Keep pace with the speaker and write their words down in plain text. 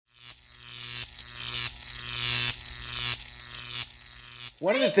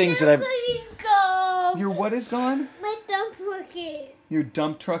One of the things that I've... Your what is gone? My dump truck is. Your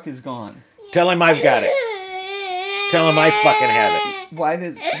dump truck is gone. Tell him I've got it. Tell him I fucking have it.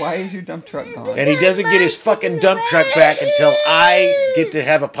 Why is your dump truck gone? And he doesn't get his fucking dump truck back until I get to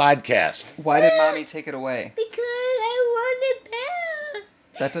have a podcast. Why did Mommy take it away? Because I want it back.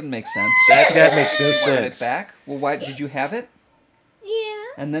 That doesn't make sense. That makes no You wanted it sense. back? Well, why did you have it? Yeah.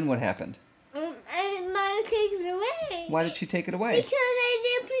 And then what happened? Mom took it away. Why did she take it away? Because I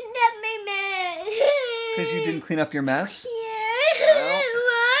didn't clean up my mess. Because you didn't clean up your mess? Yeah. Well- I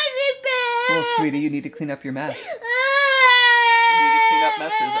want it back. Well, sweetie, you need to clean up your mess. You need to clean up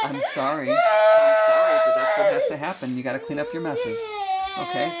messes. I'm sorry, but that's what has to happen. You got to clean up your messes.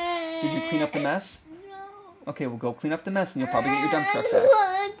 Okay? Did you clean up the mess? No. Okay, well, go clean up the mess, and you'll probably get your dump truck I back.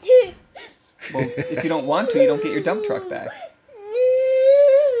 want to. Well, if you don't want to, you don't get your dump truck back.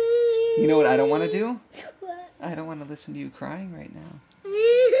 You know what I don't want to do? What? I don't want to listen to you crying right now.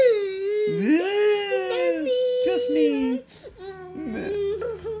 Just me.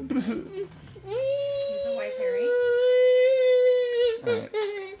 There's a wipe, Harry. All right.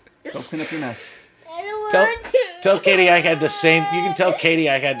 Go clean up your mess. I don't Tell, want to. tell Katie I had the same... You can tell Katie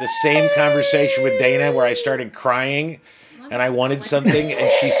I had the same conversation with Dana where I started crying and I wanted something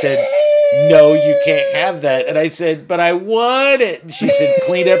and she said, no, you can't have that. And I said, but I want it. And she said,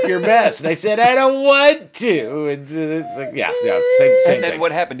 clean up your mess. And I said, I don't want to. And it's like, yeah, same And then thing.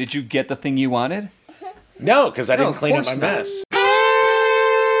 what happened? Did you get the thing you wanted? No, because I No, didn't of clean up course my not. mess.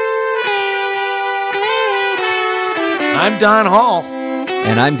 I'm Don Hall,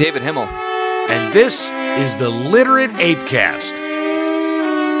 And I'm David Himmel. and this is the Literate ApeCast.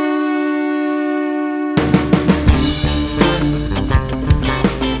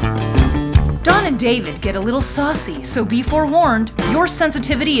 Don and David get a little saucy, so be forewarned, your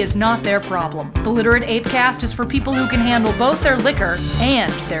sensitivity is not their problem. The Literate ApeCast is for people who can handle both their liquor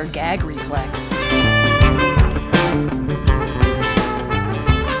and their gag reflex.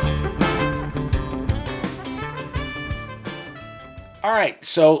 All right,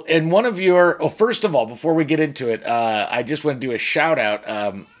 so in one of your... Well, first of all, before we get into it, I just want to do a shout-out.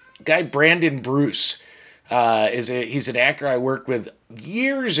 Guy Brandon Bruce, he's an actor I worked with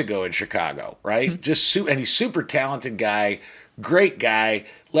years ago in Chicago, right? And he's super talented guy, great guy.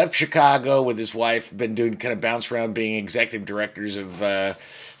 Left Chicago with his wife, been doing kind of bounce around being executive directors of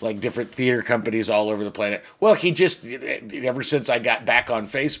like different theater companies all over the planet. Well, he just, ever since I got back on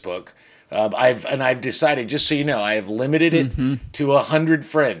Facebook, I've decided, just so you know, I have limited it to 100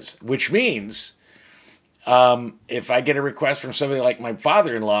 friends, which means if I get a request from somebody like my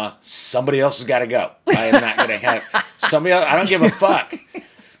father-in-law, somebody else has got to go. I am not going to have somebody else. I don't give a fuck.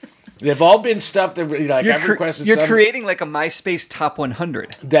 They've all been stuff that I've requested. You're creating like a MySpace top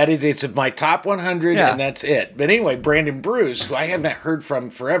 100. That is, it's my top 100, Yeah. and that's it. But anyway, Brandon Bruce, who I haven't heard from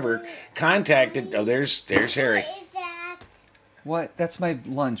forever, contacted. Oh, there's Harry. What is that? What? That's my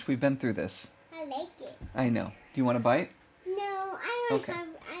lunch. We've been through this. I like it. I know. Do you want a bite? No, I want Okay. to have.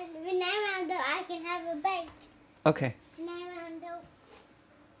 When I'm out, I can have a bite. Okay. When I'm out,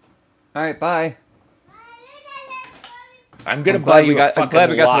 All right, bye. I'm gonna I'm buy glad we you a got- fucking I'm glad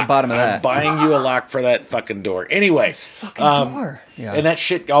we got to the lock. bottom of I'm that. buying you a lock for that fucking door. Anyway, Door. Yeah. and that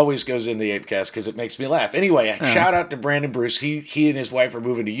shit always goes in the ApeCast because it makes me laugh. Anyway, shout out to Brandon Bruce. He and his wife are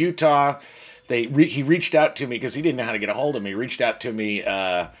moving to Utah. He reached out to me because he didn't know how to get a hold of me. He reached out to me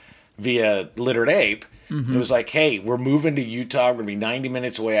via Literate Ape. It was like, hey, we're moving to Utah. We're going to be 90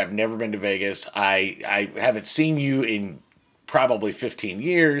 minutes away. I've never been to Vegas. I haven't seen you in probably 15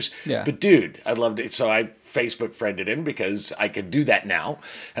 years. Yeah. But dude, I'd love to. So I Facebook friended him because I could do that now.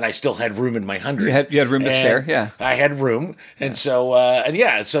 And I still had room in my 100. You had room to And spare, yeah. I had room. And so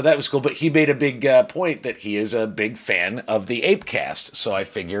that was cool. But he made a big point that he is a big fan of the ApeCast. So I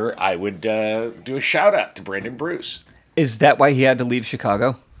figure I would do a shout out to Brandon Bruce Is that why he had to leave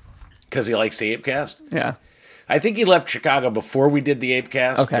Chicago? because he likes the ApeCast. Yeah. I think he left Chicago before we did the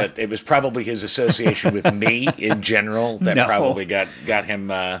ApeCast, Okay. but it was probably his association with me in general that No. probably got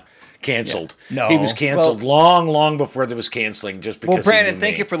him canceled. No. He was canceled long before there was canceling just because Well, Brandon, he knew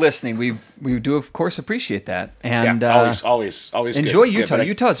thank me. you for listening. We do, of course, appreciate that. And always enjoy good. Utah. But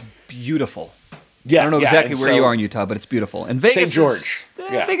Utah's beautiful. yeah, I don't know yeah, exactly and where so- you are in Utah, but it's beautiful. And Vegas, St. George.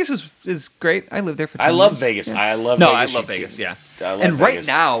 Yeah. Vegas is great. I lived there for 10 I love years. Vegas. Yeah. I love No, Vegas. I love Vegas. Yeah. I love And right Vegas.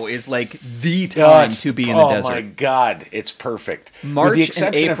 now is like the Oh, time it's- to be in the desert. Oh my God, it's perfect. March With the and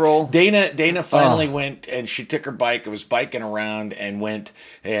exception April. of Dana finally went and she took her bike and was biking around and went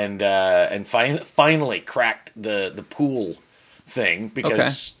and finally cracked the pool thing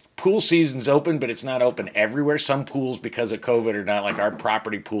because pool season's open, but it's not open everywhere. Some pools, because of COVID, are not, like our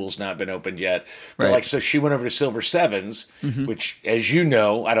property pool's not been opened yet. But Right. like, so she went over to Silver Sevens, which, as you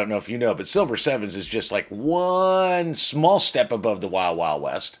know, I don't know if you know, but Silver Sevens is just like one small step above the Wild Wild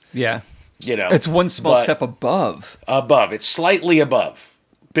West. Yeah. You know, It's one small but step above. above. It's slightly above.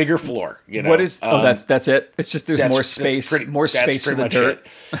 Bigger floor, you know. What is? That's it. It's just there's That's- more that's space, pretty- more that's space for pretty the much dirt.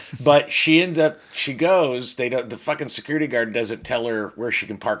 it. But she ends up, she goes. The fucking security guard doesn't tell her where she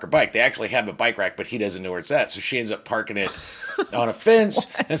can park her bike. They actually have a bike rack, but he doesn't know where it's at. So she ends up parking it on a fence,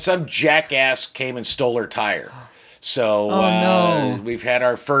 and some jackass came and stole her tire. So no. we've had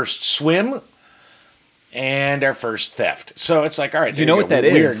our first swim and our first theft. So it's like, all right, You know go. what that We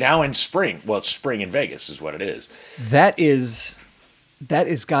are is? now in spring. Well, it's spring in Vegas is what it is. That is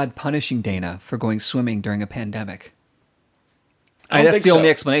God punishing Dana for going swimming during a pandemic. I don't that's think the so. only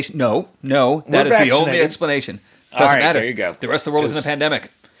explanation. No, that is the only vaccinated. explanation. All Doesn't right, matter. there you go. The rest of the world is in a 'Cause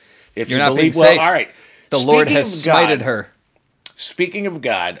pandemic. If You're you not believe, being safe. well, all right. The Lord Speaking has of God- smited her. Speaking of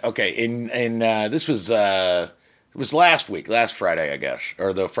God, okay, this was it was last week, last Friday, I guess,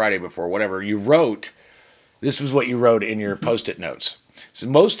 or the Friday before, whatever. You wrote, this was what you wrote in your post-it notes. So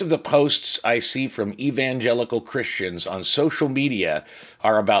most of the posts I see from evangelical Christians on social media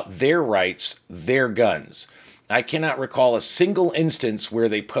are about their rights, their guns. I cannot recall a single instance where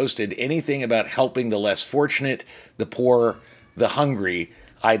they posted anything about helping the less fortunate, the poor, the hungry.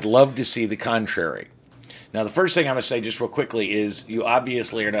 I'd love to see the contrary. Now, the first thing I'm going to say just real quickly is you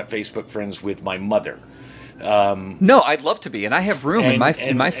obviously are not Facebook friends with my mother. No, I'd love to be, and I have room in my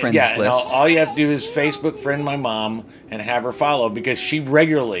friends yeah, and list. all you have to do is Facebook friend my mom and have her follow, because she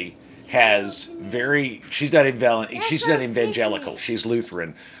regularly has she's not evangelical, she's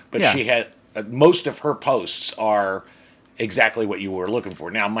Lutheran, but Yeah. she had most of her posts are exactly what you were looking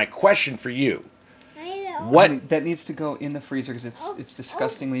for. Now, my question for you, I know. what That needs to go in the freezer because it's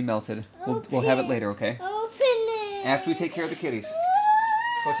disgustingly melted. We'll have it later, okay? Open it. After we take care of the kitties.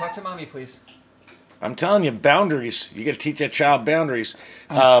 Go talk to mommy, please. I'm telling you, boundaries. You got to teach that child boundaries.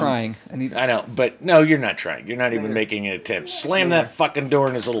 I'm trying. I know, but no, you're not trying. You're not even making an attempt. Slam that fucking door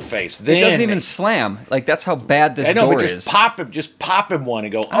in his little face. Then It doesn't even slam. Like that's how bad this I know, door but is. just pop him one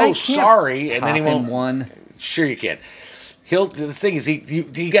and go, I oh, can't sorry, and then he pop him won't. one. Sure, you can. The thing is,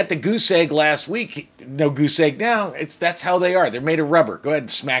 he got the goose egg last week. No goose egg now. That's how they are. They're made of rubber. Go ahead and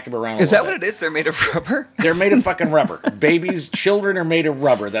smack him around. Is that what it is? They're made of rubber? They're made of fucking rubber. Children are made of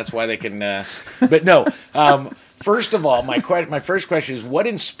rubber. That's why they can. But no. First of all, my first question is, what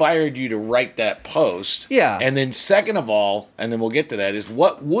inspired you to write that post? Yeah. And then second of all, and then we'll get to that, is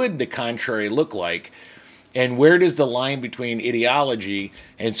what would the contrary look like? And where does the line between ideology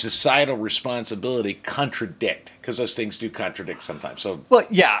and societal responsibility contradict? Because those things do contradict sometimes. So, Well,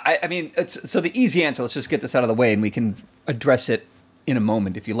 yeah. I mean, so the easy answer, let's just get this out of the way and we can address it in a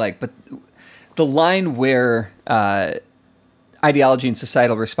moment if you like. But the line where ideology and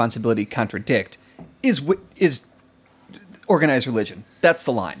societal responsibility contradict is organized religion. That's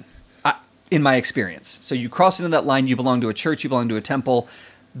the line, in my experience. So you cross into that line, you belong to a church, you belong to a temple,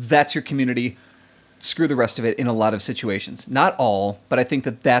 that's your community. Screw the rest of it in a lot of situations. Not all, but I think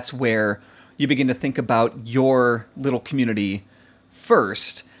that that's where you begin to think about your little community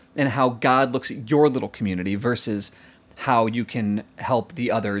first and how God looks at your little community versus how you can help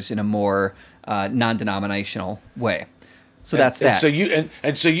the others in a more non-denominational way. So that's that. So you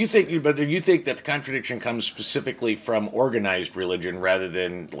think, but you think that the contradiction comes specifically from organized religion rather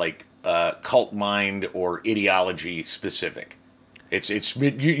than like cult mind or ideology specific.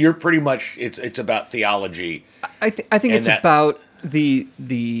 You're pretty much it's about theology. I think it's about the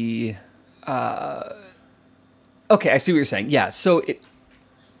okay, I see what you're saying. Yeah, so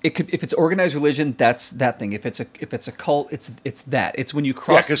it could, if it's organized religion, that's that thing. If it's a cult, it's that. It's when you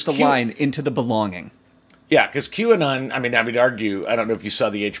cross the line into the belonging. Yeah, because QAnon, I would argue, I don't know if you saw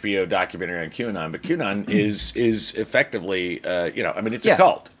the HBO documentary on QAnon, but QAnon is effectively, it's a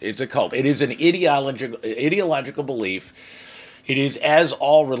cult. It's a cult. It is an ideological belief. It is, as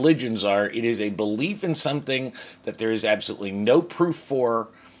all religions are, it is a belief in something that there is absolutely no proof for.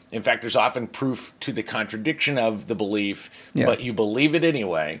 In fact, there's often proof to the contradiction of the belief, but you believe it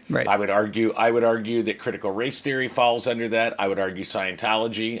anyway. Right. I would argue that critical race theory falls under that. I would argue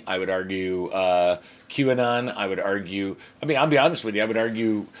Scientology. I would argue QAnon. I would argue, I'll be honest with you, I would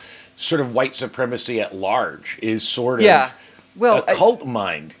argue sort of white supremacy at large is sort of a cult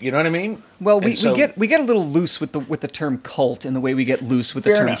mind. You know what I mean? Well, we get a little loose with the term cult in the way we get loose with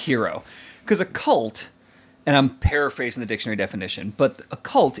the term hero. Because a cult, and I'm paraphrasing the dictionary definition, but a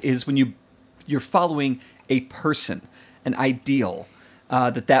cult is when you're following a person, an ideal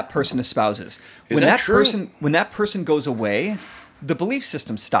that person espouses. Is that true? When that person goes away, the belief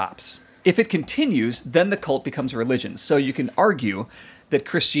system stops. If it continues, then the cult becomes a religion. So you can argue that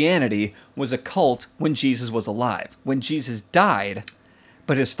Christianity was a cult when Jesus was alive. When Jesus died,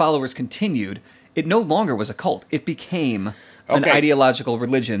 but his followers continued, it no longer was a cult. It became an ideological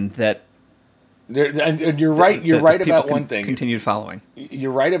religion that... And you're right. You're right about one thing. Continued following.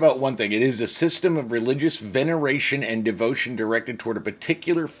 You're right about one thing. It is a system of religious veneration and devotion directed toward a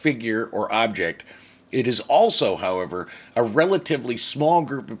particular figure or object. It is also, however, a relatively small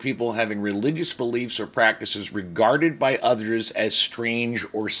group of people having religious beliefs or practices regarded by others as strange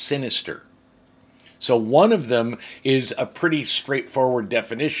or sinister. So one of them is a pretty straightforward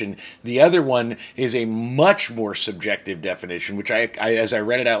definition. The other one is a much more subjective definition, which I as I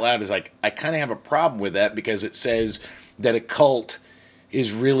read it out loud, is like, I kind of have a problem with that, because it says that a cult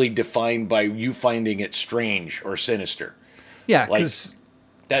is really defined by you finding it strange or sinister. Yeah, like, because...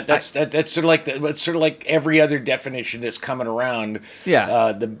 That's sort of like every other definition that's coming around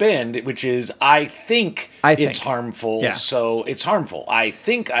the bend, which is I think it's harmful, so it's harmful. I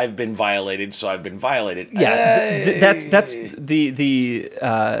think I've been violated, so I've been violated. Yeah, that's the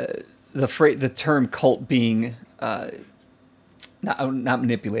term cult being not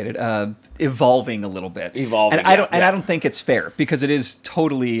manipulated, evolving a little bit. And I don't think it's fair, because it is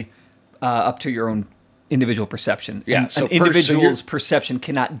totally up to your own individual perception. Yeah, an individual's perception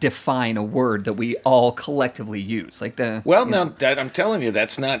cannot define a word that we all collectively use. Like I'm telling you,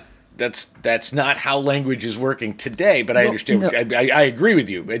 that's not how language is working today. But I understand. No. I agree with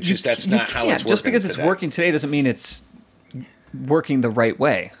you. It's just that's not how it's working. Just because it's working today doesn't mean it's working the right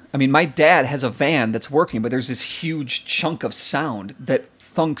way. I mean, my dad has a van that's working, but there's this huge chunk of sound that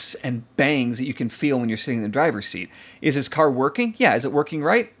thunks and bangs that you can feel when you're sitting in the driver's seat. Is his car working? Yeah. Is it working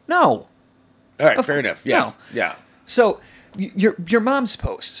right? No. All right, fair enough. Yeah, no. Yeah. So your mom's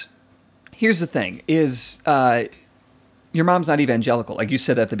posts. Here's the thing: is your mom's not evangelical, like you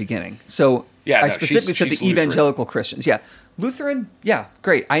said at the beginning. So I specifically said the evangelical Christians. Yeah, Lutheran. Yeah,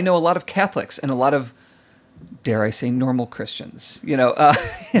 great. I know a lot of Catholics and a lot of, dare I say, normal Christians.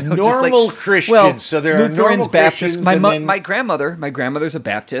 Normal Christians. Well, so there Lutherans, are normal Baptists. Christians. My grandmother's a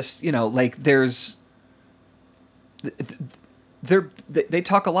Baptist. There's. They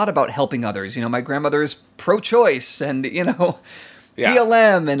talk a lot about helping others. My grandmother is pro-choice, and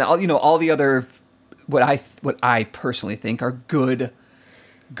BLM, and all the other what I personally think are good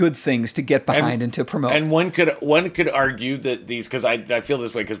things to get behind and to promote. And one could argue that these, because I feel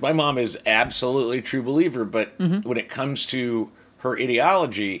this way, because my mom is absolutely a true believer, but when it comes to her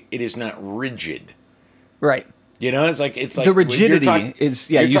ideology, it is not rigid. Right. It's like the rigidity is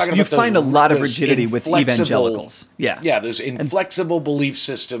you find a lot of rigidity with evangelicals. Yeah, there's inflexible belief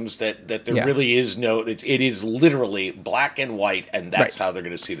systems that there really is no. It is literally black and white, and that's how they're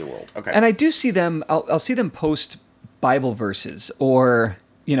going to see the world. Okay, and I do see them. I'll see them post Bible verses or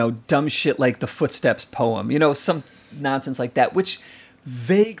dumb shit like the Footsteps poem. Some nonsense like that, which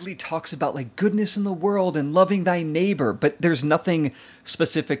vaguely talks about like goodness in the world and loving thy neighbor, but there's nothing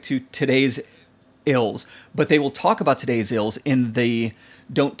specific to today's ills, but they will talk about today's ills in the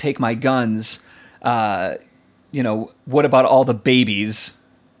 "don't take my guns." What about all the babies?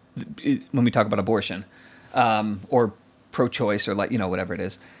 When we talk about abortion, or pro-choice, or whatever it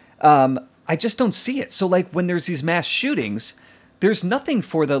is, I just don't see it. So when there's these mass shootings, there's nothing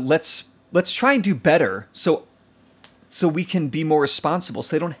for the let's try and do better. So we can be more responsible,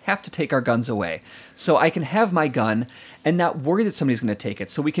 so they don't have to take our guns away. So I can have my gun and not worry that somebody's going to take it.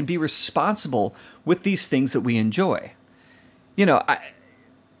 So we can be responsible with these things that we enjoy.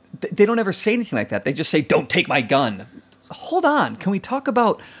 They don't ever say anything like that. They just say, "Don't take my gun." Hold on. Can we talk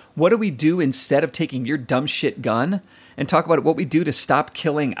about what do we do instead of taking your dumb shit gun, and talk about what we do to stop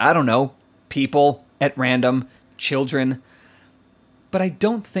killing, I don't know, people at random, children? But I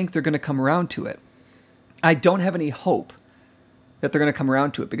don't think they're going to come around to it. I don't have any hope that they're going to come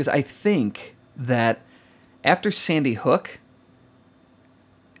around to it, because I think that after Sandy Hook,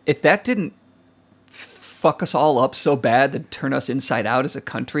 if that didn't fuck us all up so bad that turn us inside out as a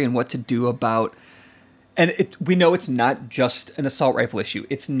country and what to do about, and we know it's not just an assault rifle issue.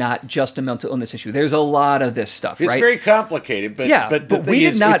 It's not just a mental illness issue. There's a lot of this stuff, right? It's very complicated, but we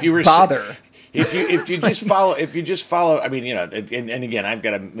did not bother. If you just follow, I mean, and again, I've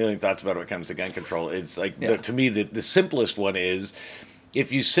got a million thoughts about when it comes to gun control. It's like, to me, the simplest one is,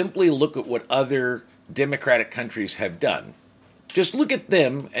 if you simply look at what other democratic countries have done, just look at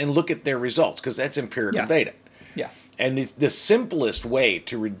them and look at their results, because that's empirical data. Yeah. And the simplest way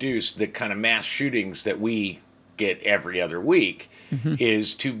to reduce the kind of mass shootings that we get every other week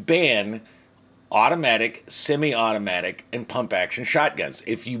is to ban automatic, semi-automatic, and pump-action shotguns.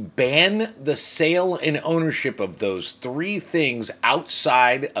 If you ban the sale and ownership of those three things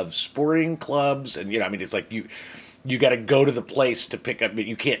outside of sporting clubs, and it's like you got to go to the place to pick up, but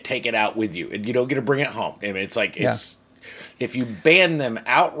you can't take it out with you, and you don't get to bring it home. I mean, it's like if you ban them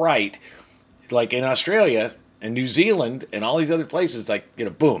outright, like in Australia and New Zealand and all these other places, like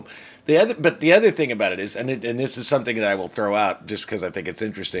boom. The other thing about it is, and this is something that I will throw out just because I think it's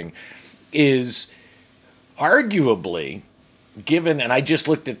interesting, is arguably, given, and I just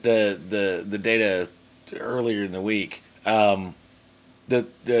looked at the data earlier in the week, what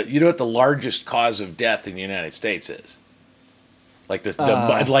the largest cause of death in the United States is? Like this,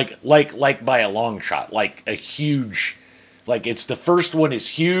 like by a long shot, like a huge, like it's the first one is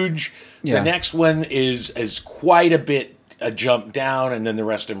huge, the next one is quite a bit a jump down, and then the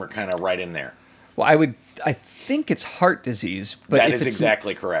rest of them are kind of right in there. Well, I think it's heart disease, but that is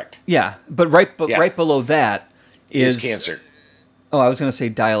exactly correct. Yeah, but right below that is cancer. Oh, I was going to say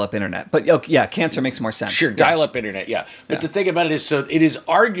dial-up internet, but cancer makes more sense. Sure, dial-up internet, yeah. But the thing about it is, so it is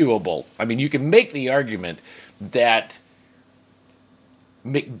arguable. I mean, you can make the argument that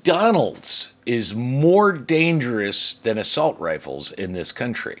McDonald's is more dangerous than assault rifles in this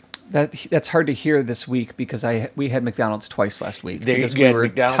country. That's hard to hear this week because we had McDonald's twice last week because we were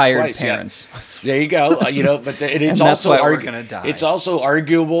McDonald's tired twice, parents. Yeah. There you go. But it's also we're gonna die. It's also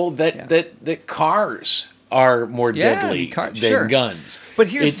arguable that cars are more deadly than guns. But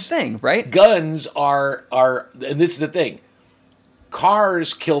here's the thing, right? Guns are, and this is the thing.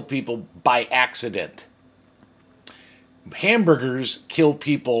 Cars kill people by accident. Hamburgers kill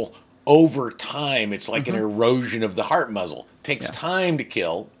people over time. It's like an erosion of the heart muscle. Takes time to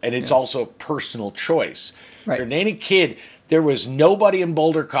kill, and it's also a personal choice. Right. For any kid, there was nobody in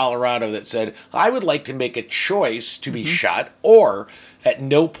Boulder, Colorado that said, I would like to make a choice to be shot, or at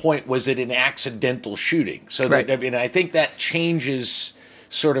no point was it an accidental shooting. So I think that changes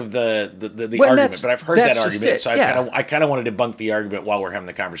sort of the argument. But I've heard that argument, so I kind of want to debunk the argument while we're having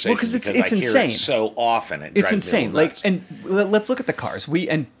the conversation, because it's I hear insane. it so often. It's insane. And let's look at the cars.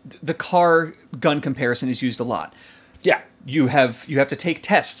 The car gun comparison is used a lot. Yeah. You have to take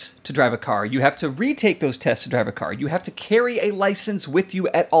tests to drive a car. You have to retake those tests to drive a car. You have to carry a license with you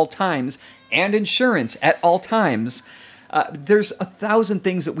at all times and insurance at all times. There's 1,000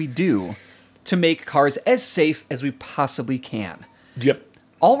 things that we do to make cars as safe as we possibly can. Yep.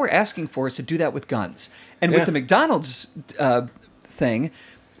 All we're asking for is to do that with guns. And with the McDonald's thing,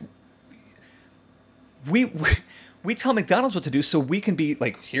 we tell McDonald's what to do so we can be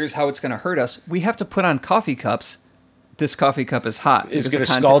like, here's how it's going to hurt us. We have to put on coffee cups. This coffee cup is hot. It's going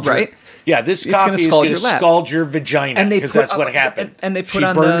to scald your, right? Yeah, this coffee is going to scald your vagina, because that's what happened. And they put she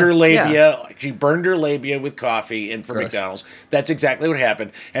on burned her labia. Yeah. She burned her labia with coffee, and for McDonald's, that's exactly what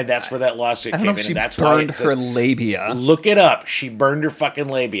happened, and that's where that lawsuit came in, and that's why it says, her labia. Look it up. She burned her fucking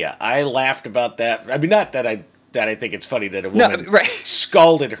labia. I laughed about that. I mean, not that I think it's funny that a woman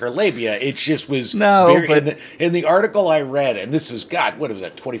scalded her labia. It just was but in the article I read, and this was, God, what was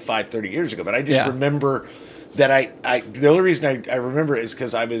that, 25, 30 years ago, but I just remember that the only reason I remember it is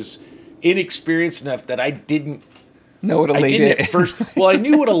because I was inexperienced enough that I didn't know what a labia is. First, well, I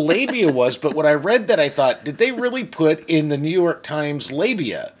knew what a labia was, but when I read that, I thought, did they really put in the New York Times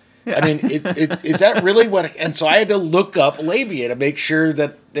labia? I mean, is that really what? And so I had to look up labia to make sure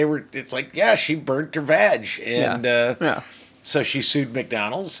that they were. It's like, she burnt her vag, and so she sued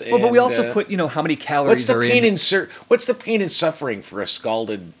McDonald's. Well, but we also put, how many calories are in. What's the pain and suffering for a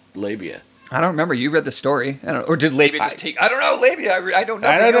scalded labia? I don't remember. You read the story, or did labia just take? I don't know, labia. I don't know.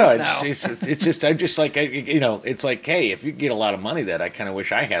 I don't know. It's just I'm just like it's like, hey, if you get a lot of money, that I kind of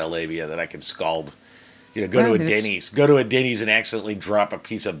wish I had a labia that I could scald. Go to a Denny's and accidentally drop a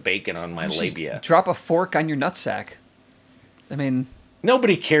piece of bacon on my labia. Drop a fork on your nutsack. I mean,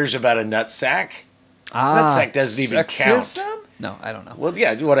 nobody cares about a nutsack. Nutsack doesn't even count. No, I don't know. Well,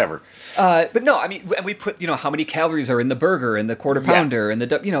 yeah, whatever. But no, I mean, and we put, how many calories are in the burger and the quarter pounder and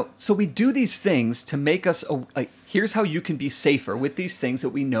the, so we do these things to make us, here's how you can be safer with these things that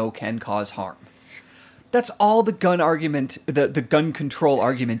we know can cause harm. That's all the gun argument, the gun control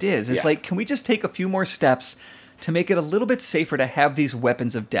argument is. It's like, can we just take a few more steps to make it a little bit safer to have these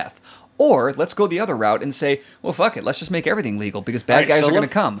weapons of death? Or let's go the other route and say, well, fuck it, let's just make everything legal because bad guys are going to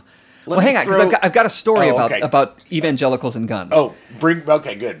come. Well, hang on, because I've got a story about evangelicals and guns. Oh,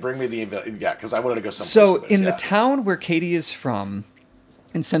 good. Bring me the because I wanted to go someplace. So with this, in the town where Katie is from,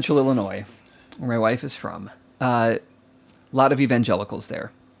 in central Illinois, where my wife is from, a lot of evangelicals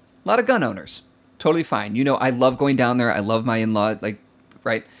there, a lot of gun owners. Totally fine. I love going down there. I love my in-law.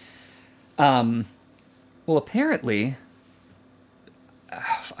 Right? Well, apparently,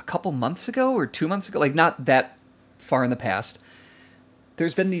 a couple months ago or 2 months ago, like not that far in the past,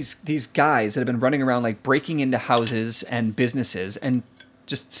 there's been these guys that have been running around like breaking into houses and businesses and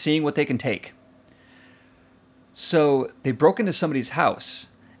just seeing what they can take. So they broke into somebody's house,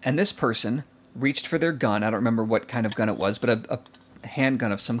 and this person reached for their gun. I don't remember what kind of gun it was, but a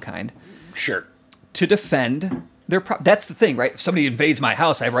handgun of some kind. Sure. To defend their that's the thing, right? If somebody invades my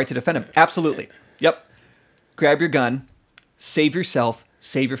house, I have a right to defend them. Absolutely. Yep. Grab your gun, save yourself,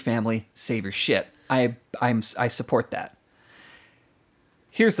 save your family, save your shit. I support that.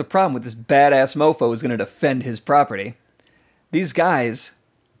 Here's the problem with this badass mofo who's going to defend his property. These guys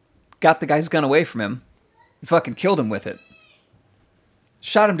got the guy's gun away from him and fucking killed him with it.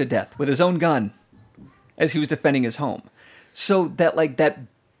 Shot him to death with his own gun as he was defending his home. So that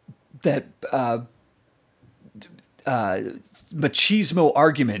machismo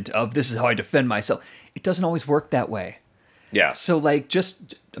argument of this is how I defend myself, it doesn't always work that way. Yeah. So I'm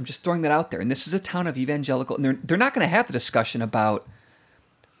just throwing that out there. And this is a town of evangelical, and they're not going to have the discussion about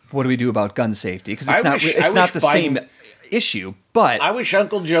what do we do about gun safety, because it's not the same issue. But I wish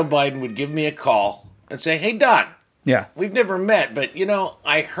Uncle Joe Biden would give me a call and say, "Hey, Don, yeah, we've never met, but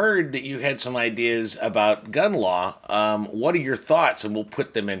I heard that you had some ideas about gun law. What are your thoughts?" And we'll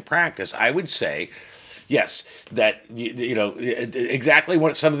put them in practice. I would say, yes, that exactly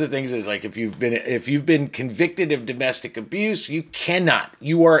what some of the things is, like if you've been convicted of domestic abuse, you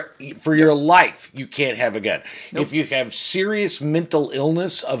are for your life you can't have a gun. Nope. If you have serious mental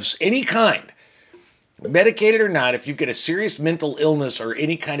illness of any kind, medicated or not, if you've got a serious mental illness or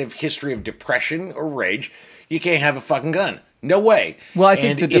any kind of history of depression or rage, you can't have a fucking gun. No way. Well, I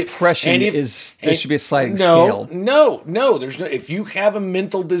think the depression there should be a sliding scale. No. There's no. If you have a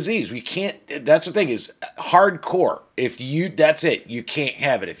mental disease, we can't. That's the thing is hardcore. That's it. You can't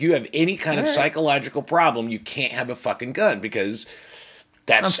have it. If you have any kind of psychological problem, you can't have a fucking gun because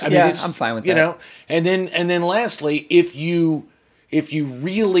that's. I'm fine with that. And then lastly, if you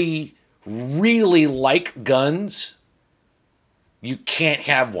really like guns, you can't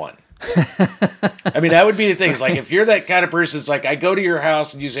have one. That would be the thing. It's like if you're that kind of person, it's like I go to your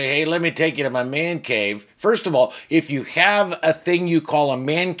house and you say, "Hey, let me take you to my man cave." First of all, if you have a thing you call a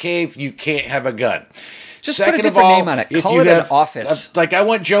man cave, you can't have a gun. Just put a different name on it. Call it an office. I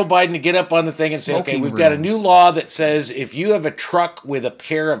want Joe Biden to get up on the thing and say, "Okay, we've got a new law that says if you have a truck with a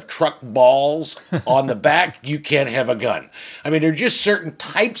pair of truck balls on the back, you can't have a gun." There are just certain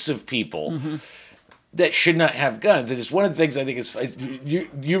types of people that should not have guns. And it's one of the things I think is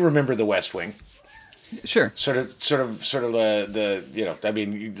you remember The West Wing. Sure. Sort of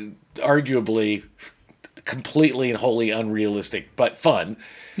arguably completely and wholly unrealistic, but fun.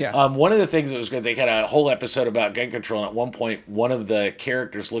 Yeah. One of the things that was good, they had a whole episode about gun control, and at one point, one of the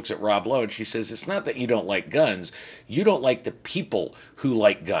characters looks at Rob Lowe, and she says, "It's not that you don't like guns, you don't like the people who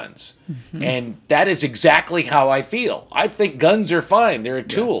like guns." Mm-hmm. And that is exactly how I feel. I think guns are fine. They're a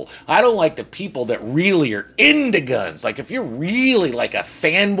tool. Yeah. I don't like the people that really are into guns. Like, if you're really like a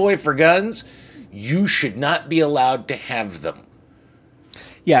fanboy for guns, you should not be allowed to have them.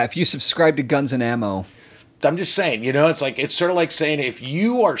 Yeah, if you subscribe to Guns and Ammo... I'm just saying, it's sort of like saying if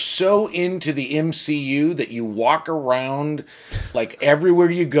you are so into the MCU that you walk around like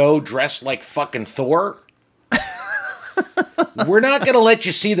everywhere you go dressed like fucking Thor, we're not going to let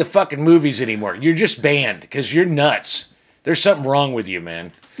you see the fucking movies anymore. You're just banned because you're nuts. There's something wrong with you,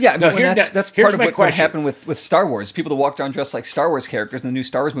 man. Yeah, that's part of what happened with Star Wars. People that walked around dressed like Star Wars characters, and the new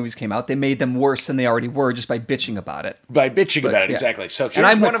Star Wars movies came out, they made them worse than they already were just by bitching about it. Exactly. So here's and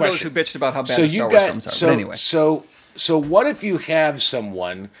I'm my one of question. those who bitched about how bad Star Wars films are. But anyway. So what if you have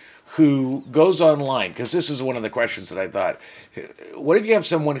someone who goes online, because this is one of the questions that I thought, what if you have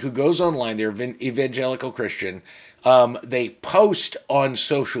someone who goes online, they're evangelical Christian, they post on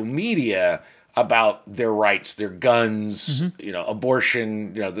social media about their rights, their guns,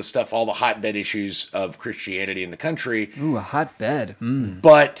 abortion, the stuff, all the hotbed issues of Christianity in the country. Ooh, a hotbed. Mm.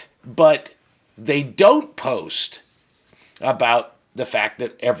 But they don't post about the fact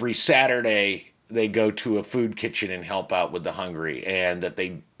that every Saturday they go to a food kitchen and help out with the hungry, and that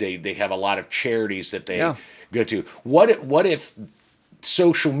they have a lot of charities that they go to. What if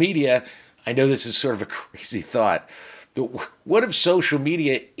social media, I know this is sort of a crazy thought, but what if social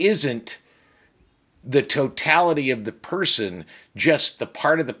media isn't the totality of the person, just the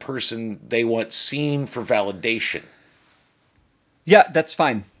part of the person they want seen for validation? Yeah, that's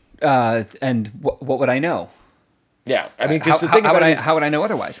fine. And what would I know? Yeah, because the thing about it is, how would I know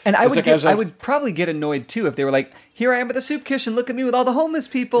otherwise? And I would probably get annoyed too if they were like, "Here I am at the soup kitchen. Look at me with all the homeless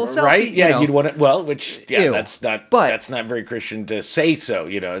people." Selfie, right? Yeah, you'd want it. Well, Ew. that's not very Christian to say so.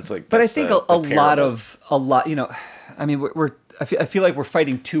 It's like. But I think a lot. We're I feel like we're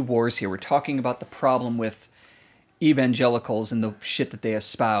fighting two wars here. We're talking about the problem with evangelicals and the shit that they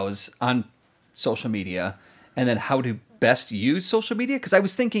espouse on social media, and then how to best use social media. Because I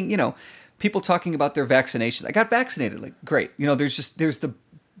was thinking, people talking about their vaccinations. I got vaccinated. Like, great. There's the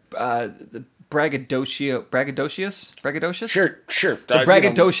braggadocious. Sure. The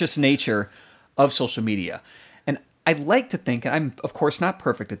braggadocious nature of social media. And I like to think, and I'm of course not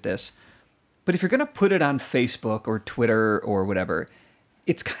perfect at this, but if you're going to put it on Facebook or Twitter or whatever,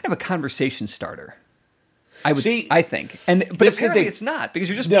 it's kind of a conversation starter. I think. But apparently it's not, because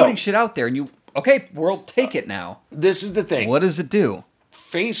you're just putting shit out there and okay, world, take it now. This is the thing. What does it do?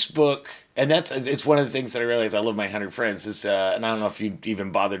 Facebook, and it's one of the things that I realized. I love my 100 friends. Is and I don't know if you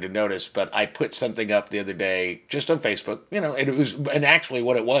even bothered to notice, but I put something up the other day just on Facebook. And actually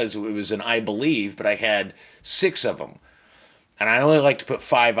what it was an I believe, but I had 6 of them, and I only like to put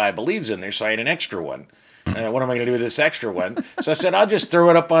 5 I believes in there, so I had an extra one. What am I going to do with this extra one? So I said, I'll just throw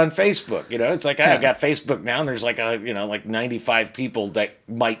it up on Facebook. It's like, I got Facebook now, and there's like 95 people that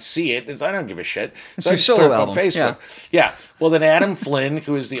might see it. I don't give a shit. So I just put it up on Facebook. Yeah. Well, then Adam Flynn,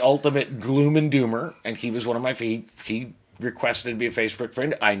 who is the ultimate gloom and doomer, and he was one of my, he requested to be a Facebook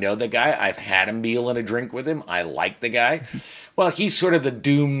friend. I know the guy. I've had a meal and a drink with him. I like the guy. Well, he's sort of the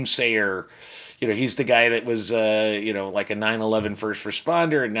doomsayer. He's the guy that was, like a 9/11 first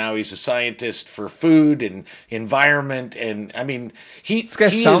responder, and now he's a scientist for food and environment. And I mean, this guy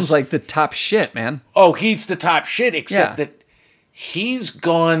sounds like the top shit, man. Oh, he's the top shit, except that he's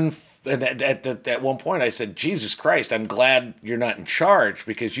gone. And at one point, I said, Jesus Christ, I'm glad you're not in charge,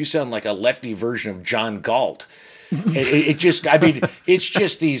 because you sound like a lefty version of John Galt. It's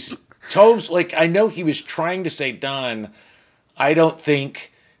just these tomes. Like, I know he was trying to say, Don, I don't think.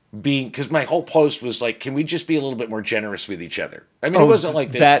 Because my whole post was like, can we just be a little bit more generous with each other? I mean, it wasn't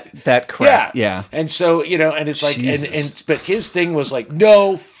like this. That crap. Yeah. And so, and it's like, but his thing was like,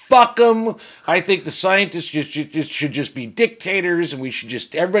 no, fuck them. I think the scientists should just be dictators, and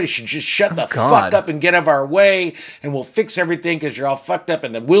everybody should just shut the fuck up and get out of our way, and we'll fix everything because you're all fucked up,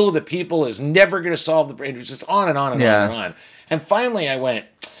 and the will of the people is never going to solve the, it was just on and on and on and on. And finally I went,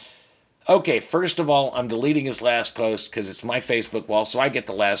 okay, first of all, I'm deleting his last post because it's my Facebook wall, so I get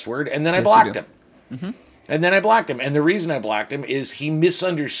the last word. And then I blocked him. Mm-hmm. And then I blocked him. And the reason I blocked him is he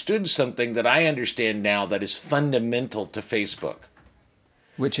misunderstood something that I understand now that is fundamental to Facebook.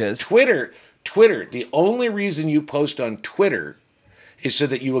 Which is? Twitter. The only reason you post on Twitter is so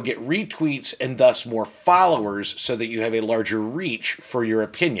that you will get retweets and thus more followers, so that you have a larger reach for your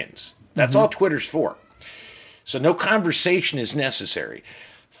opinions. That's all Twitter's for. So no conversation is necessary.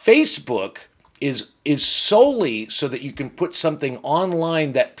 Facebook is solely so that you can put something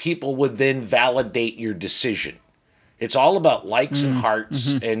online that people would then validate your decision. It's all about likes and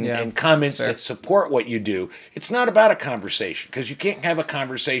hearts and comments that support what you do. It's not about a conversation, because you can't have a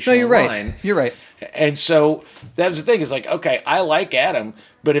conversation online. Right. You're right. And so that's the thing. Is like, okay, I like Adam,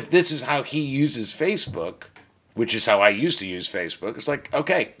 but if this is how he uses Facebook, which is how I used to use Facebook, it's like,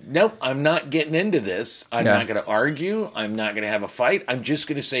 okay, nope, I'm not getting into this. I'm not going to argue. I'm not going to have a fight. I'm just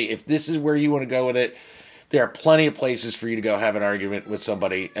going to say, if this is where you want to go with it, there are plenty of places for you to go have an argument with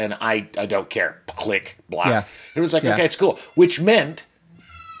somebody, and I don't care. Click, block. Yeah. It was like, okay, it's cool. Which meant,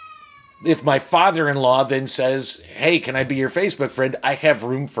 if my father-in-law then says, hey, can I be your Facebook friend? I have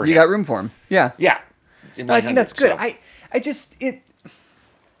room for him. You got room for him. Yeah. Yeah. I think that's good. So.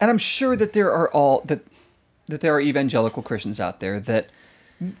 And I'm sure that there are there are evangelical Christians out there that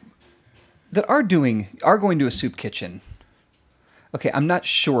are going to a soup kitchen. Okay, I'm not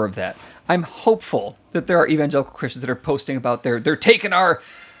sure of that. I'm hopeful that there are evangelical Christians that are posting about they're taking our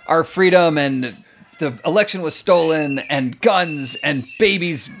freedom, and the election was stolen, and guns, and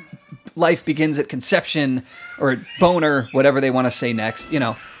babies' life begins at conception, or boner, whatever they want to say next,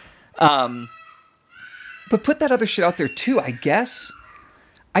 But put that other shit out there too, I guess.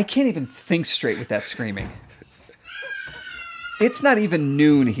 I can't even think straight with that screaming. It's not even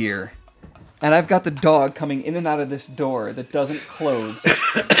noon here, and I've got the dog coming in and out of this door that doesn't close.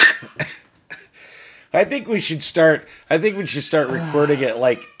 I think we should start recording at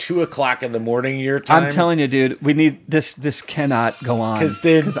like 2:00 in the morning your time. I'm telling you, dude, we need this. This cannot go on, because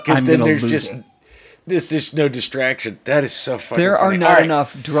then there's just no distraction. That is so funny. There are not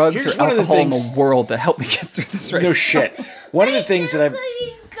enough drugs or alcohol in the world to help me get through this right now. No shit. One of the things that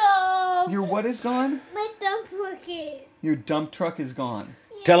I've... Your what is gone? My dump truck is. Your dump truck is gone.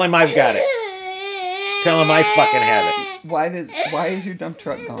 Tell him I've got it. Tell him I fucking have it. Why is your dump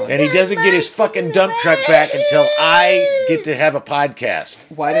truck gone? And he doesn't get his fucking dump truck back until I get to have a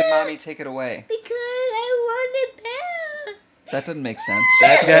podcast. Why did Mommy take it away? Because I want it back. That doesn't make sense.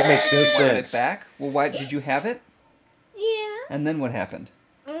 That makes no You wanted sense. it back? Well, why did you have it? Yeah. And then what happened?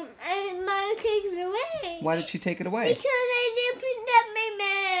 And Mom took it away. Why did she take it away? Because I didn't clean up my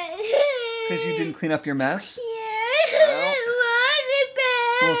mess. Because you didn't clean up your mess? Yeah. Well-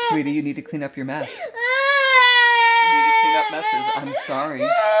 Well, sweetie, you need to clean up your mess. You need to clean up messes. I'm sorry,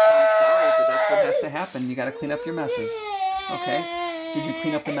 but that's what has to happen. You got to clean up your messes. Okay? Did you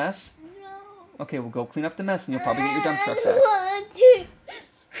clean up the mess? Okay, well, go clean up the mess, and you'll probably get your dump truck back.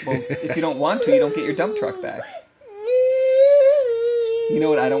 Well, if you don't want to, you don't get your dump truck back. You know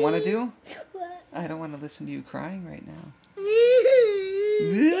what I don't want to do? I don't want to listen to you crying right now.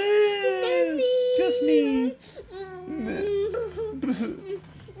 Just me.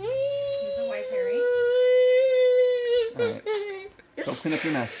 Use a wipe, Harry. All right. Go clean up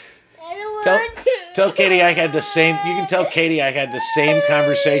your mess. I don't Tell, want to. tell Katie I had the same. You can tell Katie I had the same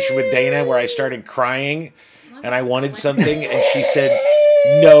conversation with Dana where I started crying, and I wanted something, and she said,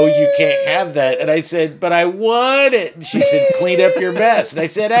 "No, you can't have that." And I said, "But I want it." And she said, "Clean up your mess." And I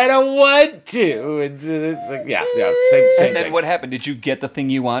said, "I don't want to." And it's like, yeah, same And then thing. what happened? Did you get the thing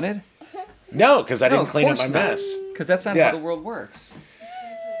you wanted? No, because I No, didn't of clean up course my not. mess. Because that's not Yeah. how the world works.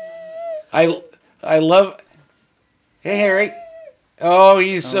 I love. Hey, Harry. Oh,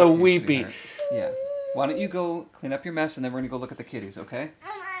 he's so Okay, weepy. sweetheart. Yeah. Why don't you go clean up your mess, and then we're going to go look at the kitties, okay? I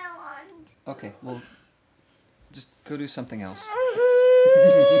don't want. Okay, well, just go do something else.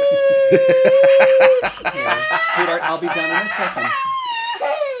 Yeah. Sweetheart, I'll be done in a second.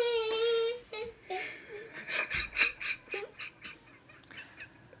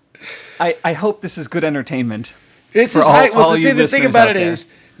 I hope this is good entertainment. It's For just all well, you the thing listeners about out it there. is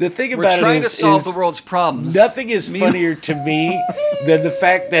the thing We're about it trying is to solve is the world's problems. nothing is funnier to me than the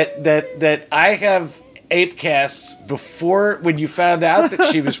fact that I have ApeCasts before when you found out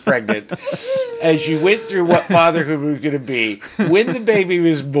that she was pregnant, as you went through what fatherhood was going to be, when the baby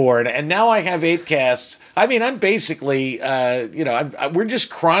was born, and now I have ApeCasts. I mean, I'm basically, we're just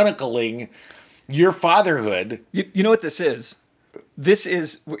chronicling your fatherhood. You know what this is? This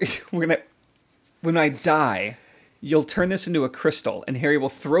is we're gonna. When I die, you'll turn this into a crystal, and Harry will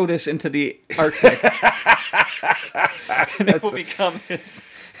throw this into the Arctic, and it will become his.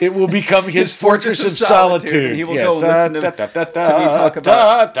 It will become his fortress of solitude. And he will Yes. go listen to me talk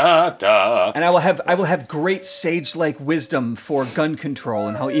about. And I will have great sage-like wisdom for gun control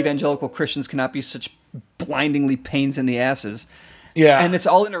and how evangelical Christians cannot be such blindingly pains in the asses. Yeah. And it's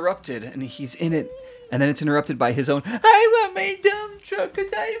all interrupted, and he's in it, and then it's interrupted by his own, I want my dump truck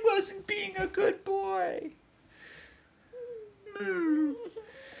because I wasn't being a good boy.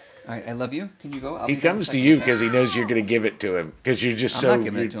 All right, I love you. Can you go? I'll He be done in a comes to second, you okay? because he knows you're going to give it to him. Because you're just I'm not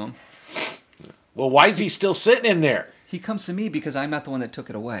giving it to him. Well, why is he still sitting in there? He comes to me because I'm not the one that took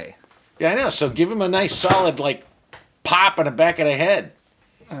it away. Yeah, I know. So give him a nice solid, pop in the back of the head.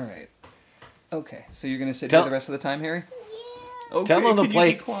 All right. Okay, so you're going to sit Tell- here the rest of the time, Harry? Okay, Tell him to can you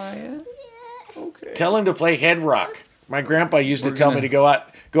play- be quiet? Okay. Tell him to play head rock. My grandpa used to We're tell gonna- me to go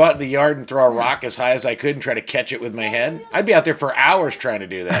out in the yard and throw a rock as high as I could and try to catch it with my head. I'd be out there for hours trying to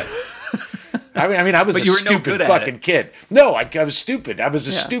do that. I mean, I was But a you were no stupid good at fucking it. kid. No, I was stupid. I was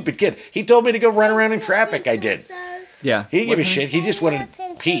a Yeah. stupid kid. He told me to go run around in traffic. I did. Yeah. He didn't give a What- shit. He just wanted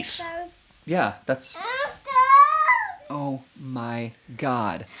peace. Yeah, that's... Oh my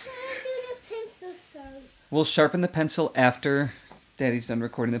God. We'll sharpen the pencil after Daddy's done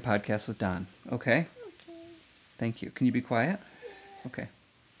recording the podcast with Don. Okay? Thank you. Can you be quiet? Okay.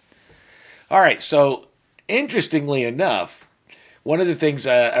 All right. So, interestingly enough, one of the things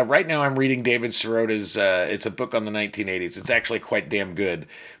right now I'm reading David Sirota's. It's a book on the 1980s. It's actually quite damn good.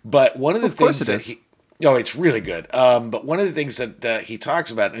 But one of the Of course things it that is. it's really good. But one of the things that he talks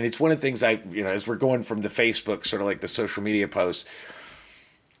about, and it's one of the things as we're going from the Facebook, sort of like the social media posts,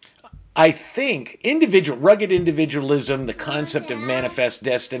 I think rugged individualism, the concept of manifest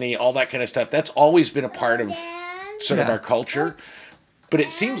destiny, all that kind of stuff, that's always been a part of sort of Yeah. our culture. But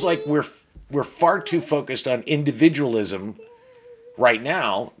it seems like we're far too focused on individualism right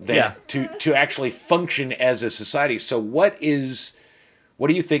now than to actually function as a society. So what do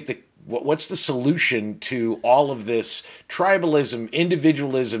you think what's the solution to all of this tribalism,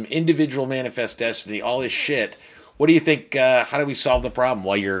 individualism, individual manifest destiny, all this shit? What do you think? How do we solve the problem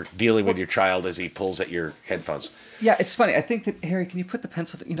while you're dealing with your child as he pulls at your headphones? Yeah, it's funny. I think that, Harry, can you put the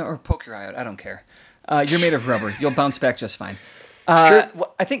pencil, or poke your eye out? I don't care. You're made of rubber. You'll bounce back just fine. True.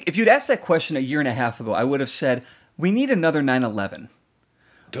 Well, I think if you'd asked that question a year and a half ago, I would have said, we need another 9/11.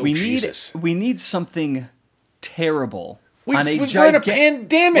 Oh, we Jesus. need something terrible We're on a in a gigantic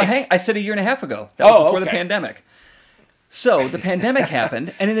pandemic. Well, hey, I said a year and a half ago. That was before the okay. pandemic. So the pandemic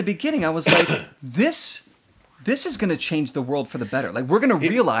happened, and in the beginning, I was like, this is going to change the world for the better. Like, we're going to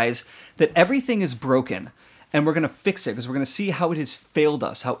realize that everything is broken, and we're going to fix it because we're going to see how it has failed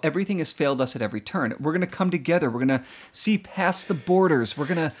us, how everything has failed us at every turn. We're going to come together. We're going to see past the borders. We're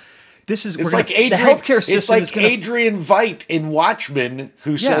going to. The healthcare system It's like is gonna, Adrian Veidt in Watchmen,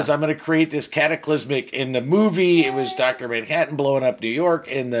 who says, "I'm going to create this cataclysmic." In the movie, it was Dr. Manhattan blowing up New York.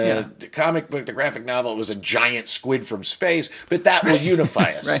 In the comic book, the graphic novel, it was a giant squid from space. But that will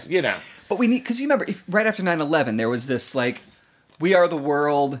unify us, right. you know. But we need, because you remember, right after 9/11, there was this like, we are the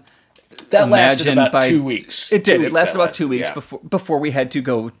world. That lasted about 2 weeks. It did. It lasted about 2 weeks before we had to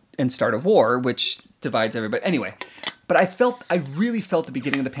go and start a war, which divides everybody. Anyway, but I really felt at the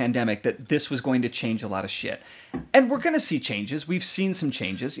beginning of the pandemic that this was going to change a lot of shit. And we're going to see changes. We've seen some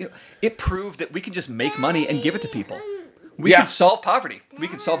changes. You know, it proved that we can just make money and give it to people. We could solve poverty. We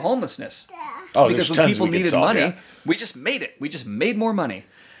could solve homelessness. Oh, because when people needed money, we just made it. We just made more money.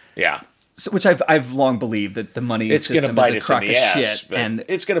 Yeah. So, which I've long believed that the money system is a crock of shit, and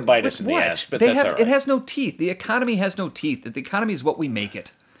it's going to bite us in the ass. But that's all right. It has no teeth. The economy has no teeth. The economy is what we make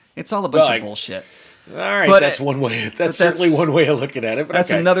it. It's all a bunch of bullshit. All right, but that's one way. That's certainly one way of looking at it. But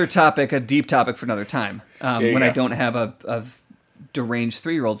that's another topic, a deep topic for another time. When I don't have a deranged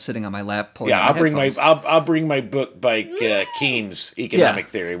 3-year-old sitting on my lap pulling. Yeah, I'll bring my book by Keynes, Economic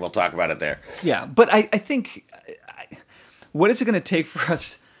Theory. We'll talk about it there. Yeah, but I think what is it going to take for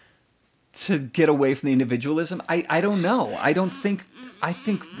us to get away from the individualism? I don't know. I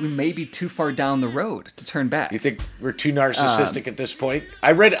think we may be too far down the road to turn back. You think we're too narcissistic at this point?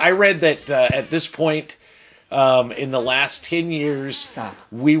 I read that at this point, in the last 10 years,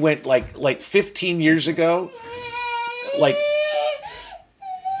 we went like 15 years ago, like.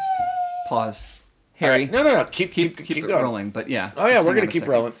 Pause. Harry. Right. No. Keep it going. rolling. But yeah. Oh yeah, we're gonna keep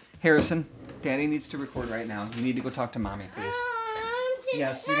rolling. Harrison, Daddy needs to record right now. You need to go talk to Mommy, please.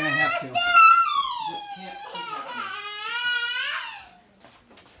 Yes, you're gonna have to. Just can't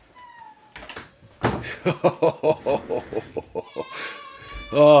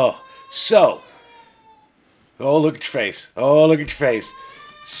look at your face. Oh, look at your face.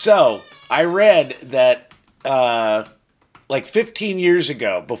 So, I read that, like 15 years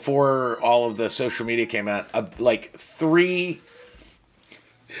ago, before all of the social media came out, like three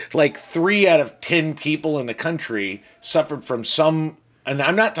out of 10 people in the country suffered from some, and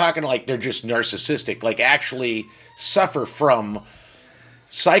I'm not talking like they're just narcissistic, like actually suffer from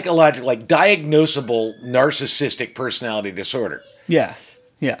psychological, like diagnosable narcissistic personality disorder. Yeah.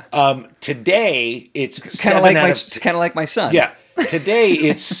 Today it's kind of like my son. Yeah. Today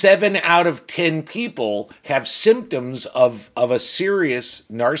it's 7 out of 10 people have symptoms of a serious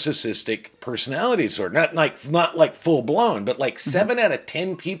narcissistic personality disorder. Not like full blown, but like 7 out of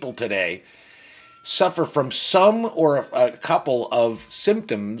 10 people today suffer from some or a couple of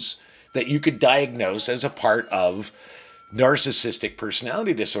symptoms that you could diagnose as a part of narcissistic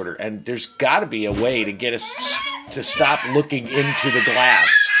personality disorder. And there's got to be a way to get us to stop looking into the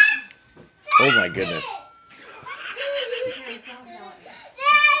glass. Oh my goodness.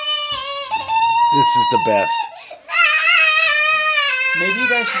 This is the best. Maybe you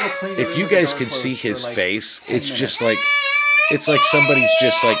guys should go play. If you guys could see his face, it's just like, it's like somebody's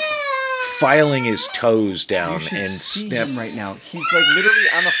just like filing his toes down and see him right now. He's like literally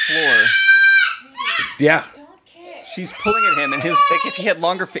on the floor. Yeah. She's pulling at him, and his like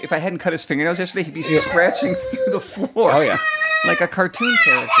if I hadn't cut his fingernails yesterday, he'd be scratching through the floor. Oh yeah, like a cartoon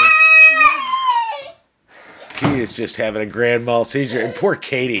character. He is just having a grand mal seizure, and poor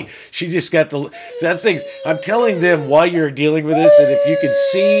Katie, she just got the. That's things I'm telling them while you're dealing with this, and if you can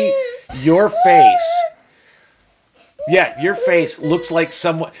see your face. Yeah, your face looks like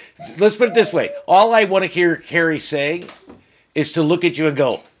someone. Let's put it this way: all I want to hear Harry saying is to look at you and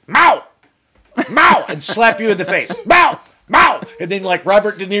go, "Mow! Mow!" and slap you in the face. Mow! Mow! And then like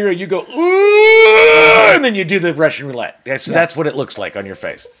Robert De Niro, you go, "Ooh!" and then you do the Russian roulette. That's what it looks like on your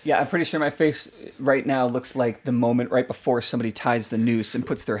face. Yeah, I'm pretty sure my face right now looks like the moment right before somebody ties the noose and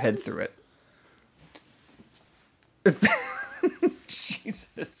puts their head through it.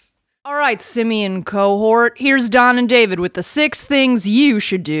 Jesus. All right, Simeon cohort, here's Don and David with the 6 things you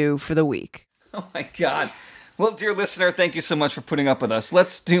should do for the week. Oh my God. Well, dear listener, thank you so much for putting up with us.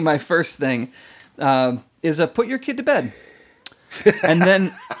 Let's do my first thing, is put your kid to bed. And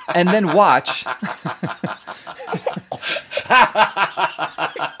then watch.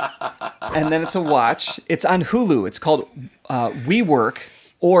 And then it's a watch. It's on Hulu. It's called We Work,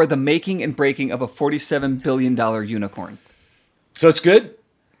 or The Making and Breaking of a $47 Billion Unicorn. So it's good?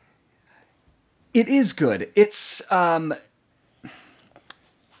 It is good. It's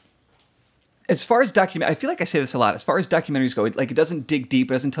as far as I feel like I say this a lot. As far as documentaries go, it doesn't dig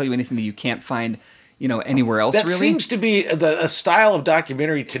deep. It doesn't tell you anything that you can't find, anywhere else. That really seems to be a style of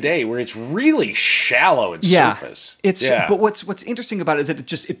documentary today where it's really shallow and surface. But what's interesting about it is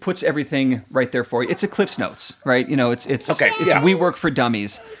that it puts everything right there for you. It's a Cliff's Notes, right? It's We Work for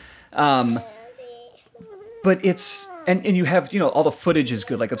Dummies. But it's and you have all the footage is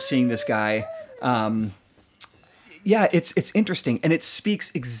good, like of seeing this guy. It's interesting, and it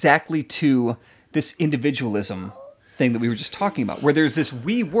speaks exactly to this individualism thing that we were just talking about, where there's this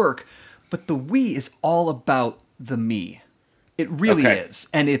we work, but the we is all about the me. It really is,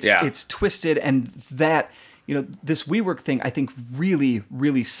 and it's twisted, and that this we work thing I think really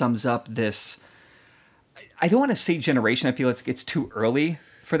really sums up this. I don't want to say generation. I feel it's too early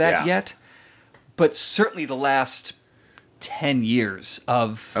for that yet. But certainly the last 10 years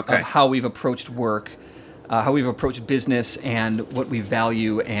of how we've approached work, how we've approached business and what we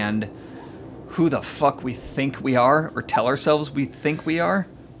value and who the fuck we think we are or tell ourselves we think we are.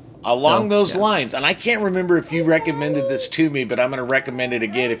 Along those lines, and I can't remember if you recommended this to me, but I'm going to recommend it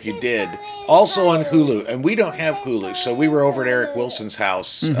again if you did. Also on Hulu, and we don't have Hulu, so we were over at Eric Wilson's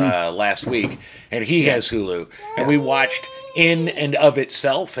house last week, and he has Hulu, and we watched In and of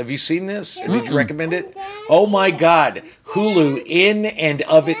Itself. Have you seen this? Or did you recommend it? Oh my God, Hulu, In and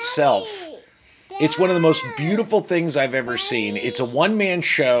of Itself. It's one of the most beautiful things I've ever seen. It's a one-man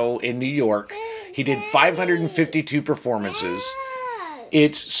show in New York. He did 552 performances.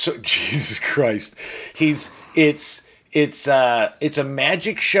 It's so Jesus Christ. It's a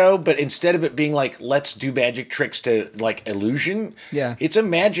magic show, but instead of it being like let's do magic tricks to like illusion, it's a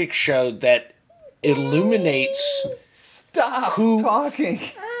magic show that illuminates. Stop talking.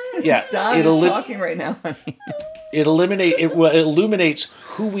 Yeah, Don is talking right now, honey. It illuminates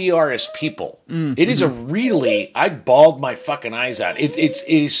who we are as people. It is a really I bawled my fucking eyes out. It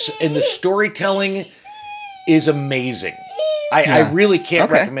is and the storytelling is amazing. I really can't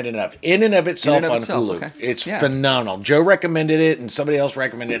recommend it enough. In and of Itself on Hulu. Okay. It's phenomenal. Joe recommended it, and somebody else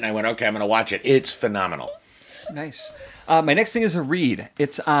recommended it, and I went, okay, I'm going to watch it. It's phenomenal. Nice. My next thing is a read.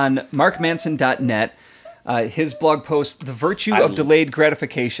 It's on markmanson.net. His blog post, The Virtue of Delayed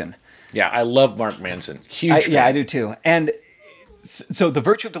Gratification. Yeah, I love Mark Manson. Huge fan. Yeah, I do too. And so The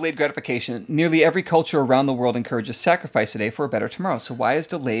Virtue of Delayed Gratification, nearly every culture around the world encourages sacrifice today for a better tomorrow. So why is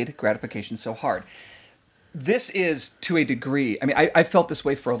delayed gratification so hard? This is, to a degree, I mean, I felt this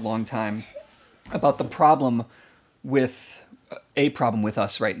way for a long time about the problem with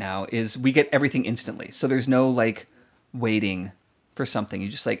us right now is we get everything instantly. So there's no, like, waiting for something. You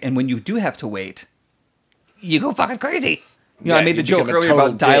just, like, and when you do have to wait, you go fucking crazy. I made the joke earlier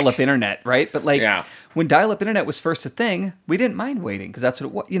about dial-up internet, right? But, like, when dial-up internet was first a thing, we didn't mind waiting because that's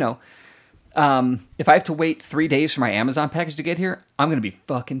what it was, if I have to wait 3 days for my Amazon package to get here, I'm going to be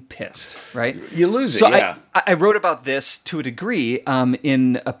fucking pissed, right? You lose it, so I wrote about this to a degree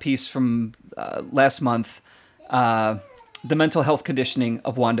in a piece from last month, The Mental Health Conditioning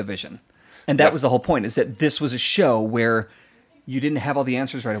of WandaVision. And that was the whole point, is that this was a show where you didn't have all the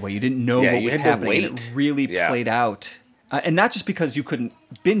answers right away. You didn't know what was happening. And it really played out. And not just because you couldn't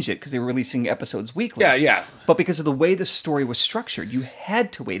binge it because they were releasing episodes weekly. But because of the way the story was structured. You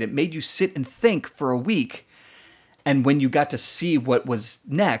had to wait. It made you sit and think for a week. And when you got to see what was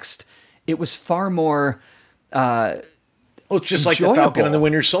next, it was far more well, it's just enjoyable. Like The Falcon and the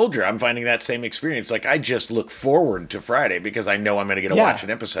Winter Soldier. I'm finding that same experience. Like, I just look forward to Friday because I know I'm going to get to watch an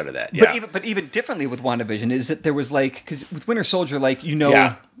episode of that. But even differently with WandaVision is that there was like, because with Winter Soldier, like,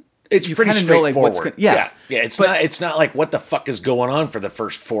 it's pretty straightforward. Know, like, It's not like what the fuck is going on for the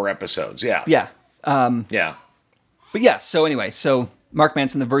first 4 episodes. So anyway, Mark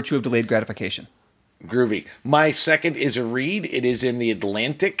Manson, The Virtue of Delayed Gratification. Groovy. My second is a read. It is in The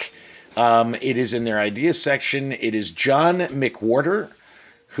Atlantic. It is in their ideas section. It is John McWhorter,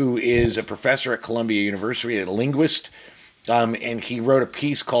 who is a professor at Columbia University, a linguist, and he wrote a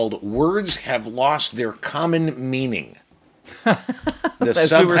piece called "Words Have Lost Their Common Meaning."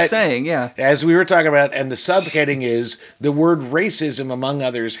 As we were saying, As we were talking about, and the subheading is, the word racism, among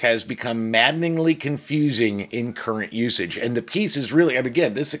others, has become maddeningly confusing in current usage. And the piece is really,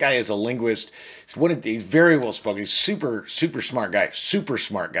 again, this guy is a linguist. He's very well spoken. He's super smart guy. Super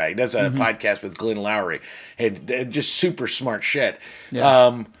smart guy. He does a podcast with Glenn Lowry. And just super smart shit.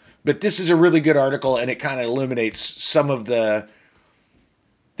 Yeah. But this is a really good article, and it kind of illuminates some of the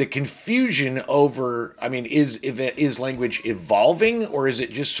confusion over, is language evolving, or is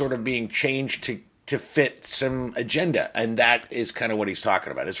it just sort of being changed to fit some agenda? And that is kind of what he's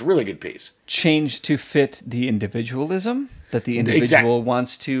talking about. It's a really good piece. Changed to fit the individualism that the individual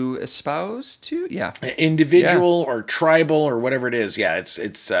wants to espouse to? Yeah. Individual or tribal or whatever it is. Yeah,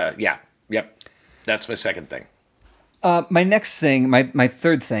 Yep. That's my second thing. My next thing, my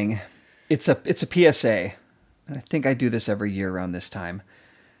third thing, It's a PSA. And I think I do this every year around this time.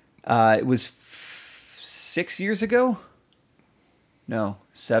 It was 6 years ago? No,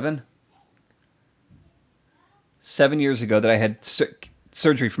 7? 7 years ago that I had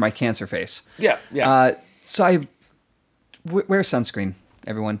surgery for my cancer face. Yeah, yeah. So I wear sunscreen,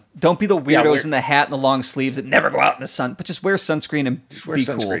 everyone. Don't be the weirdos in the hat and the long sleeves that never go out in the sun, but just wear sunscreen and be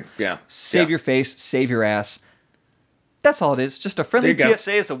cool. Yeah. Save your face, save your ass. That's all it is. Just a friendly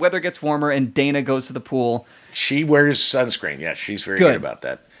PSA as the weather gets warmer and Dana goes to the pool. She wears sunscreen. Yeah, she's very good about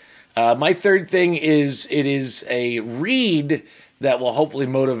that. My third thing is it is a read that will hopefully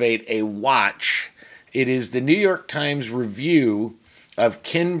motivate a watch. It is the New York Times review of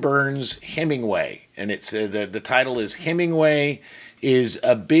Ken Burns' Hemingway. And it's the title is Hemingway is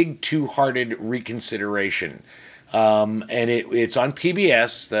a Big Two-Hearted Reconsideration. And it's on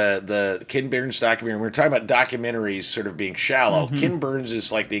PBS, the Ken Burns documentary. We're talking about documentaries sort of being shallow. Mm-hmm. Ken Burns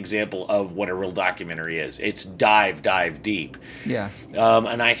is like the example of what a real documentary is. It's dive deep. Yeah.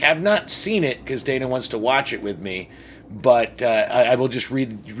 And I have not seen it because Dana wants to watch it with me. But I will just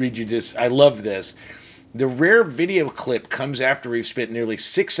read you this. I love this. The rare video clip comes after we've spent nearly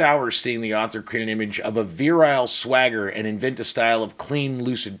 6 hours seeing the author create an image of a virile swagger and invent a style of clean,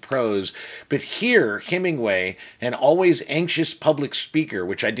 lucid prose. But here, Hemingway, an always anxious public speaker,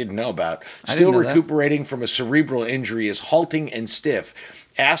 which I didn't know about, still recuperating from a cerebral injury, is halting and stiff.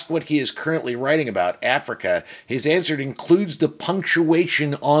 Asked what he is currently writing about, Africa, his answer includes the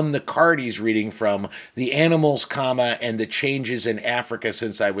punctuation on the card he's reading from, the animals, comma, and the changes in Africa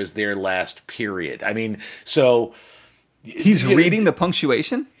since I was there last, period. I mean, so... He's reading the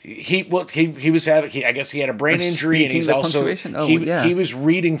punctuation? He was having, I guess he had a brain injury, and he's also... He was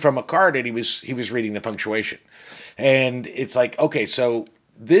reading from a card, and he was reading the punctuation. And it's like, okay, so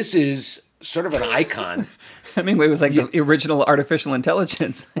this is sort of an icon... Hemingway was like the original artificial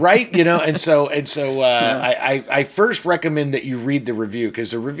intelligence. Right? And so I first recommend that you read the review,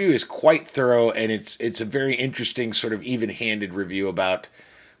 because the review is quite thorough, and it's a very interesting sort of even-handed review about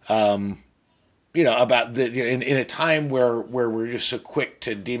about in a time where we're just so quick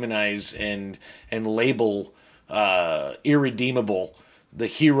to demonize and label irredeemable the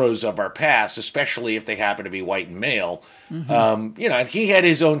heroes of our past, especially if they happen to be white and male. Mm-hmm. And he had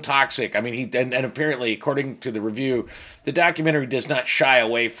his own toxic. I mean, and apparently, according to the review, the documentary does not shy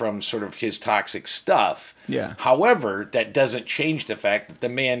away from sort of his toxic stuff. Yeah. However, that doesn't change the fact that the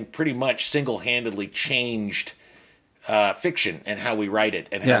man pretty much single-handedly changed fiction and how we write it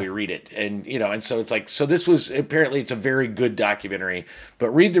and how we read it. And, and so it's like, so this was, apparently it's a very good documentary,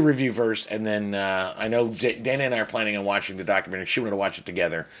 but read the review first. And then I know Dana and I are planning on watching the documentary. She wanted to watch it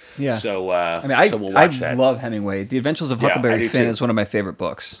together. Yeah. So, so we'll watch that. I love Hemingway. The Adventures of Huckleberry Finn is one of my favorite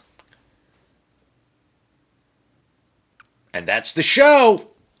books. And that's the show.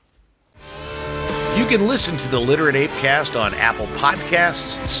 You can listen to the Literate ApeCast on Apple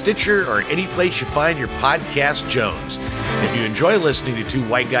Podcasts, Stitcher, or any place you find your podcast Jones. If you enjoy listening to two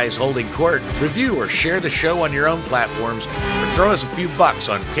white guys holding court, review or share the show on your own platforms, or throw us a few bucks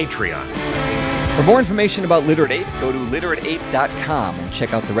on Patreon. For more information about Literate Ape, go to literateape.com and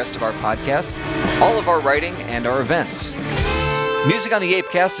check out the rest of our podcasts, all of our writing, and our events. Music on the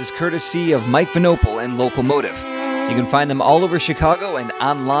ApeCast is courtesy of Mike Vinopal and Locomotive. You can find them all over Chicago and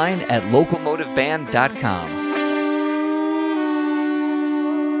online at locomotiveband.com.